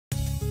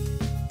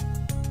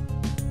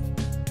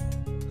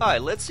Hi,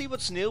 let's see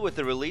what's new with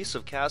the release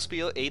of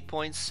Caspio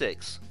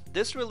 8.6.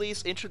 This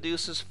release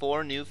introduces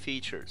 4 new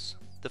features.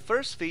 The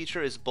first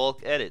feature is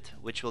Bulk Edit,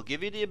 which will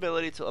give you the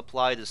ability to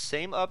apply the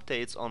same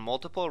updates on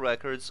multiple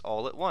records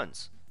all at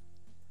once.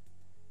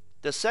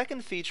 The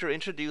second feature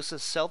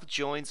introduces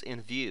self-joins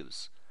in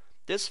views.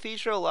 This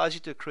feature allows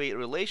you to create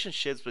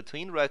relationships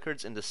between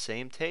records in the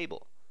same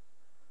table.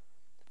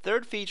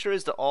 Third feature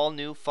is the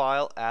all-new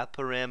File App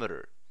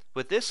parameter.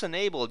 With this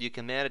enabled, you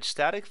can manage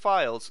static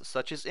files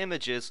such as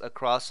images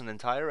across an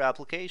entire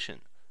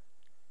application.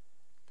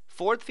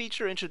 Fourth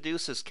feature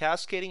introduces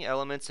Cascading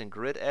Elements in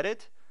Grid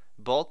Edit,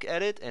 Bulk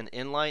Edit, and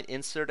Inline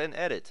Insert and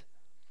Edit.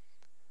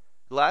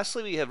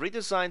 Lastly, we have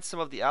redesigned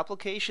some of the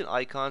application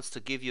icons to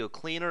give you a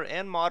cleaner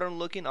and modern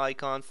looking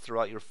icons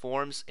throughout your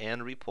forms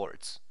and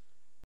reports.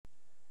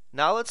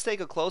 Now let's take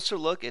a closer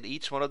look at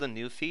each one of the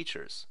new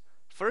features.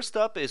 First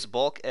up is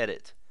Bulk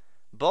Edit.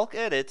 Bulk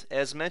Edit,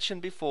 as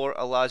mentioned before,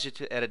 allows you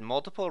to edit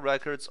multiple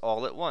records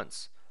all at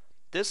once.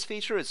 This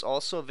feature is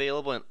also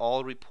available in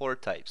all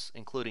report types,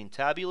 including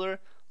tabular,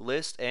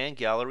 list, and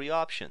gallery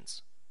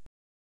options.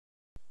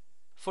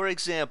 For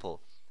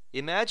example,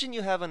 imagine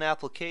you have an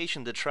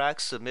application that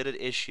tracks submitted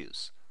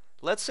issues.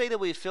 Let's say that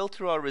we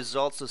filter our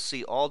results to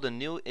see all the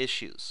new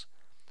issues.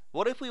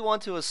 What if we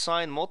want to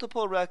assign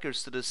multiple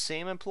records to the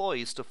same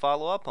employees to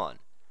follow up on?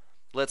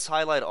 Let's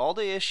highlight all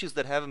the issues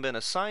that haven't been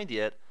assigned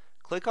yet.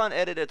 Click on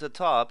Edit at the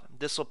top.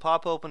 This will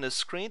pop open a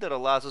screen that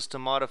allows us to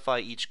modify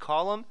each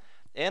column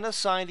and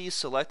assign these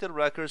selected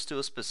records to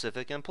a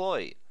specific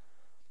employee.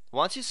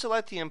 Once you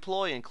select the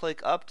employee and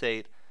click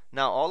Update,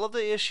 now all of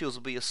the issues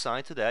will be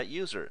assigned to that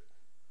user.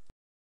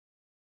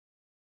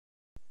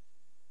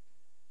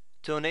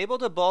 To enable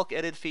the Bulk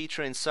Edit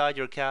feature inside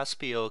your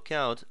Caspio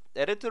account,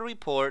 edit the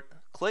report,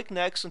 click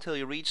Next until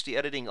you reach the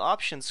Editing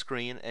Options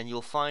screen, and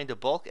you'll find the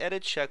Bulk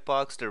Edit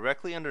checkbox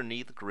directly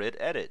underneath Grid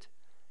Edit.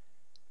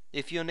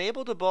 If you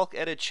enable the Bulk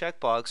Edit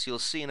checkbox, you'll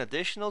see an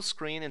additional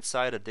screen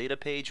inside a data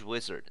page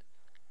wizard.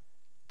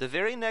 The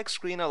very next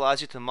screen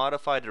allows you to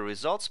modify the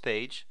results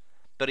page,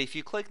 but if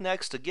you click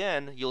Next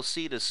again, you'll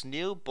see this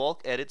new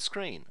Bulk Edit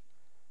screen.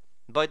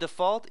 By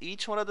default,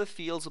 each one of the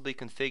fields will be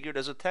configured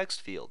as a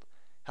text field.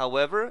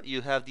 However,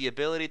 you have the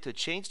ability to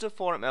change the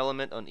form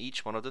element on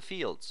each one of the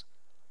fields.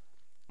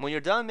 When you're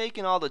done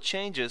making all the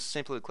changes,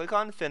 simply click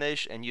on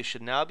Finish and you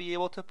should now be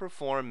able to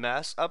perform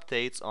mass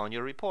updates on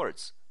your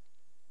reports.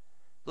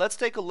 Let's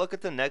take a look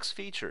at the next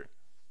feature.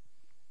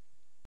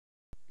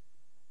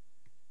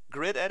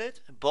 Grid Edit,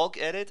 Bulk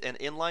Edit, and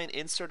Inline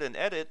Insert and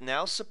Edit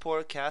now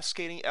support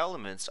Cascading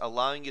Elements,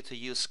 allowing you to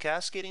use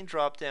cascading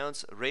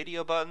dropdowns,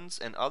 radio buttons,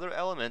 and other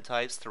element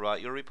types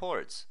throughout your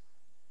reports.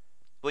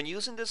 When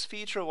using this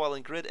feature while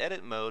in Grid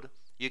Edit mode,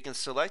 you can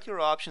select your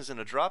options in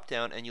a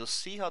dropdown and you'll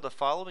see how the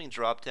following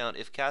dropdown,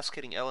 if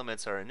cascading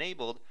elements are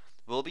enabled,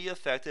 will be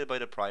affected by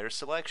the prior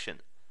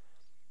selection.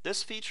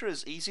 This feature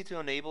is easy to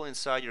enable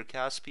inside your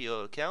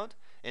Caspio account,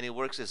 and it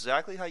works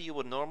exactly how you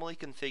would normally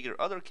configure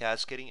other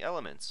cascading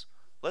elements.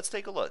 Let's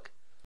take a look.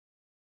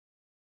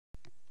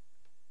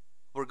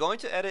 We're going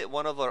to edit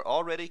one of our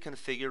already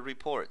configured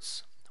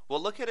reports.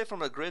 We'll look at it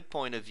from a grid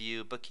point of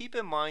view, but keep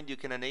in mind you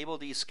can enable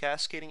these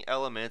cascading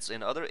elements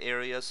in other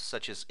areas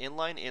such as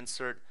Inline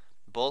Insert,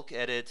 Bulk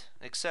Edit,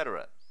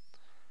 etc.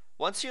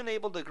 Once you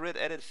enable the Grid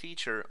Edit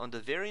feature, on the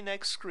very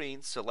next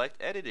screen,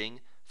 select Editing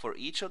for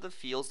each of the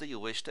fields that you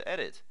wish to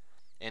edit.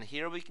 And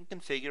here we can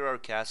configure our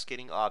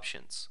cascading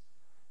options.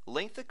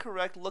 Link the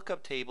correct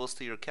lookup tables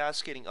to your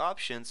cascading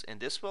options,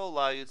 and this will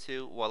allow you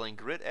to, while in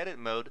Grid Edit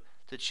mode,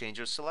 to change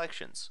your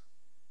selections.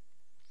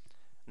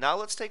 Now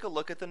let's take a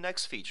look at the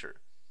next feature.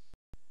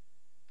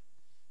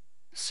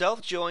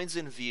 Self-joins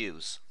in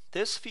views.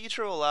 This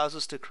feature allows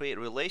us to create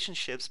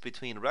relationships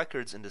between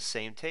records in the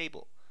same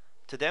table.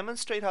 To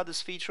demonstrate how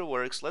this feature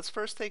works, let's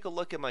first take a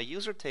look at my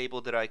user table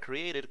that I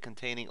created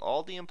containing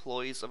all the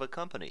employees of a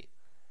company.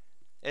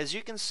 As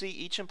you can see,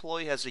 each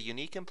employee has a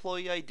unique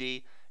employee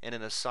ID and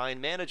an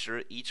assigned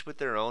manager, each with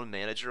their own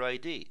manager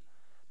ID.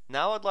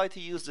 Now I'd like to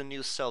use the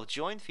new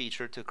self-join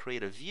feature to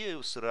create a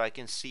view so that I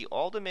can see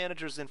all the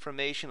manager's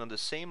information on the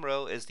same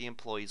row as the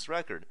employee's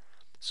record,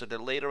 so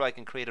that later I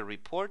can create a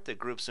report that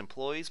groups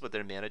employees with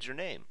their manager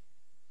name.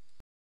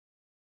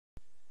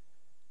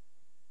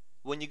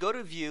 When you go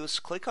to Views,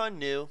 click on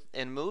New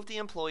and move the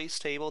Employees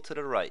table to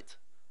the right.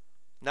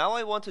 Now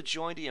I want to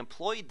join the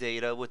employee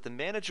data with the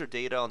manager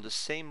data on the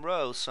same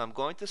row, so I'm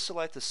going to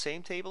select the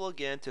same table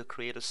again to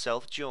create a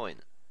self-join.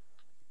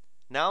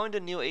 Now in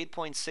the new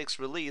 8.6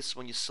 release,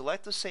 when you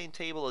select the same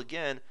table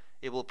again,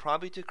 it will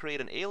prompt you to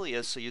create an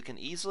alias so you can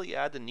easily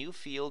add the new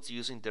fields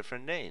using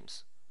different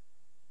names.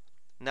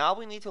 Now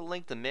we need to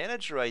link the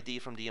manager ID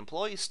from the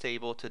employees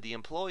table to the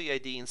employee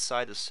ID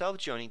inside the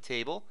self-joining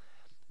table.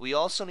 We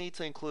also need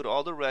to include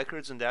all the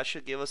records, and that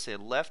should give us a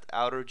left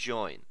outer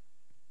join.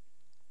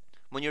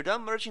 When you're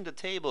done merging the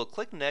table,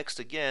 click Next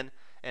again,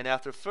 and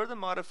after further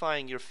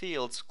modifying your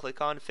fields, click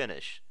on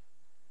Finish.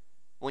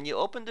 When you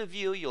open the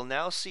view, you'll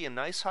now see a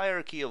nice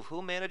hierarchy of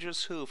who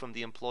manages who from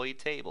the employee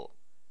table.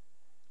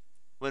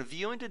 When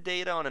viewing the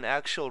data on an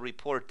actual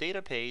report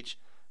data page,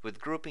 With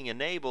grouping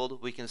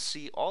enabled, we can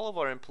see all of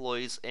our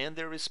employees and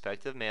their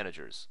respective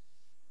managers.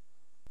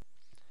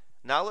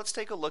 Now let's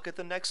take a look at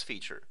the next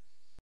feature.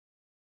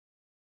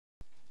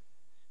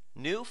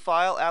 New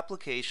File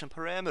Application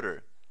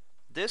Parameter.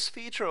 This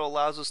feature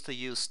allows us to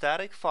use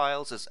static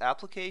files as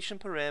application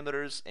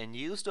parameters and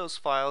use those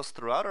files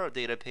throughout our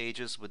data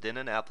pages within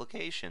an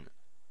application.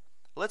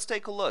 Let's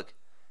take a look.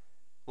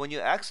 When you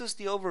access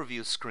the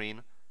overview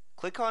screen,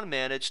 click on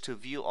Manage to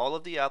view all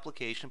of the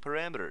application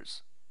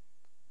parameters.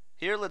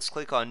 Here let's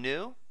click on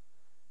New,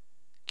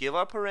 give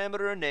our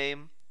parameter a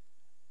name,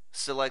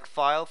 select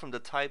File from the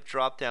Type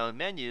drop-down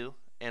menu,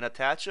 and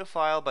attach a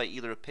file by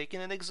either picking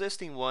an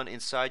existing one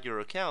inside your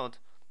account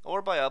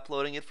or by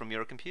uploading it from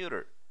your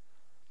computer.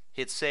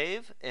 Hit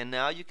Save, and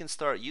now you can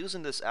start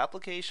using this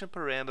application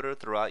parameter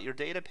throughout your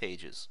data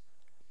pages.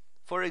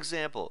 For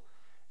example,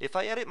 if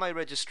I edit my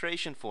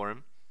registration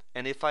form,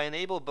 and if I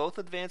enable both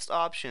advanced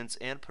options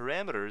and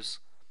parameters,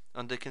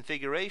 on the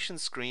configuration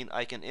screen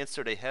I can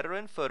insert a header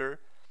and footer,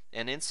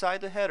 and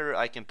inside the header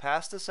I can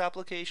pass this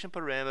application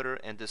parameter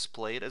and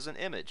display it as an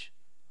image.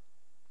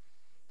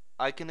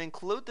 I can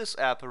include this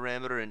app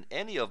parameter in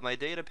any of my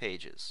data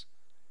pages.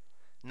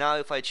 Now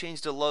if I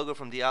change the logo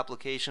from the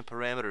application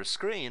parameter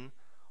screen,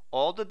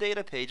 all the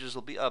data pages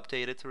will be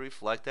updated to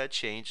reflect that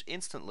change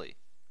instantly.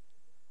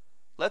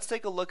 Let's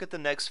take a look at the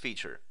next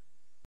feature.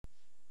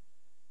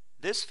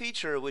 This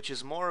feature, which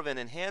is more of an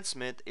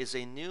enhancement, is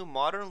a new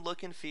modern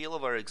look and feel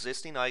of our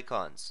existing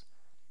icons.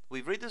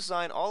 We've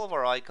redesigned all of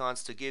our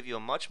icons to give you a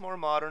much more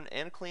modern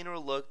and cleaner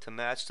look to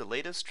match the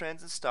latest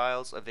trends and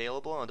styles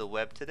available on the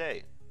web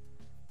today.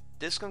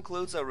 This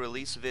concludes our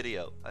release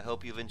video. I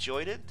hope you've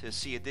enjoyed it. To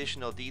see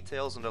additional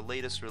details on the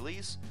latest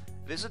release,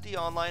 visit the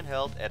online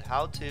help at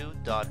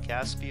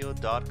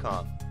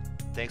howto.caspio.com.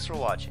 Thanks for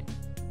watching.